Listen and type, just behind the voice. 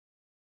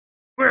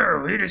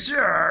Oh, it is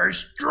I,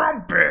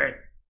 Strumpet.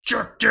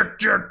 Check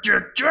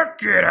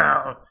it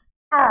out.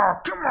 Oh,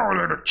 come on,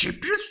 little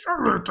chippies,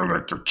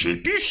 little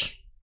chippies.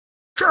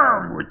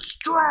 Come with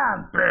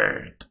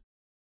Strumpet.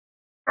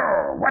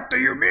 Oh, what do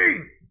you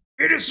mean?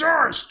 It is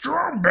I,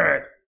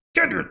 Strumpet.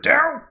 Can you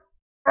tell?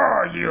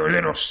 Oh, you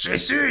little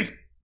sissy.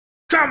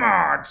 Come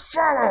on,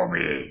 follow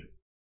me.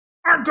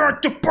 I'm going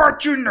to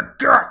punch you in the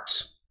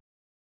guts.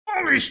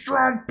 Only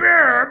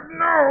Strumpet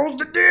knows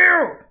the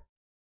deal.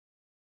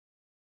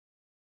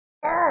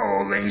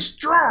 Only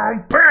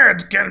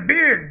Strumpet can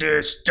beat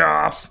this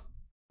stuff.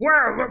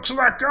 Well, looks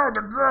like all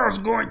the girls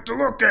going to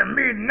look at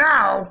me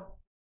now.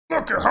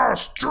 Look at how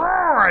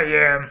strong I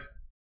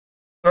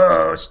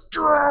am.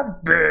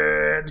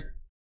 Strumpet.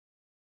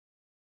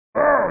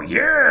 Oh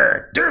yeah,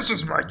 this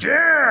is my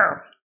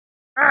jam.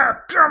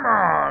 Ah, come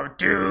on,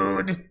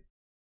 dude.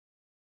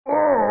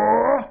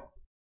 Oh,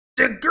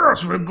 the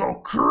girls will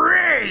go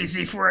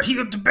crazy for a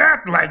healed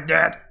bat like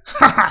that.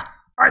 Haha,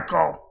 I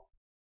call.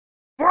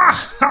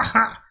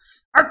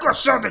 I could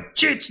sell the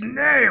cheats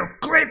nail,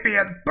 Clippy,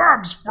 and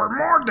Bubs for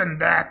more than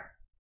that.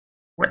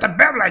 With a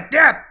bet like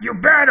that, you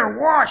better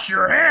wash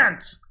your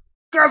hands,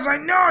 'cause I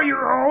know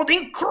you're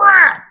holding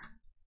crap.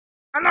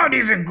 I'm not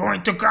even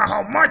going to count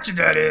how much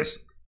that is,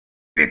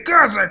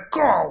 because I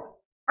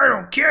call. I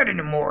don't care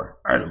anymore.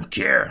 I don't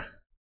care.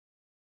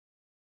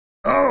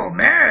 Oh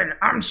man,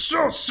 I'm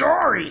so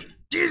sorry.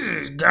 This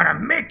is gonna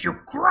make you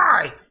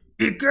cry,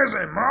 because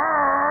I'm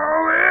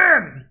all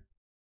in.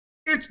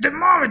 It's the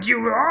moment you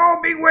will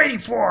all be waiting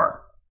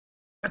for.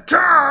 The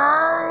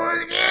call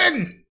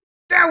in.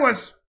 That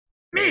was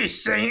me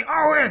saying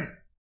all in.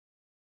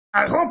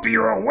 I hope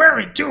you are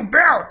wearing 2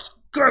 belts,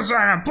 'cause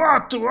I'm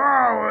about to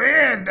all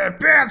in the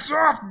pants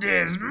off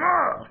this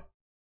mug.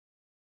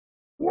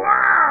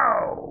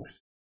 Wow!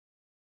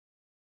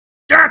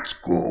 That's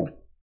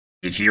cool.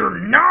 If you're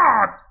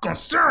not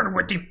concerned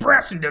with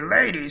impressing the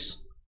ladies,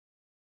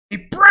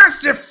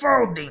 impress the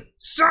folding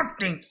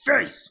something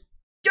face.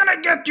 Can I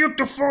get you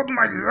to fold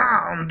my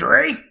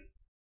laundry?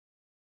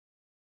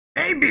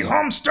 Maybe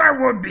Homestar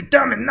would be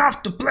dumb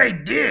enough to play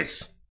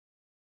this.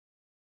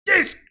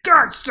 These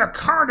cards suck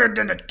harder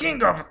than the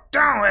king of a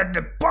town at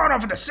the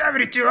bottom of the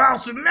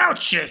 72-ounce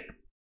milkshake.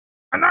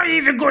 I'm not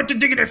even going to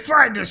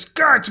dignify these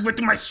cards with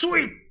my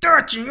sweet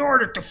touch in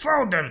order to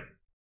fold them.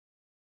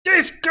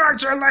 These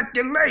cards are like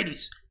the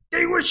ladies.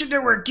 They wish they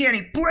were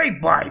getting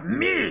played by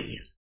me.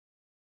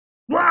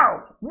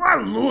 Wow,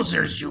 what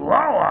losers you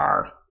all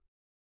are.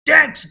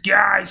 Thanks,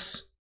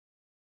 guys.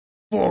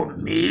 For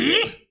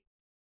me?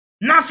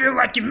 Nothing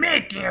like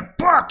making a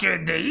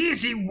pocket the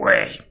easy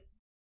way.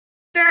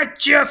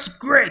 That's just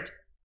great.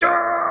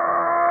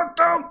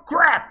 Total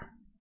crap.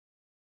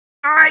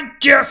 I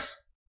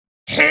just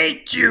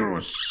hate you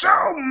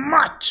so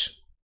much.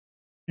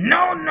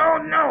 No, no,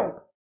 no.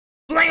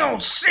 Plain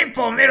old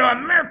simple middle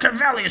American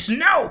values,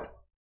 no.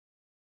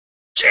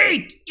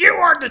 Cheat! You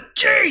are the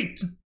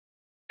cheat!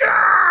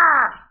 Ah!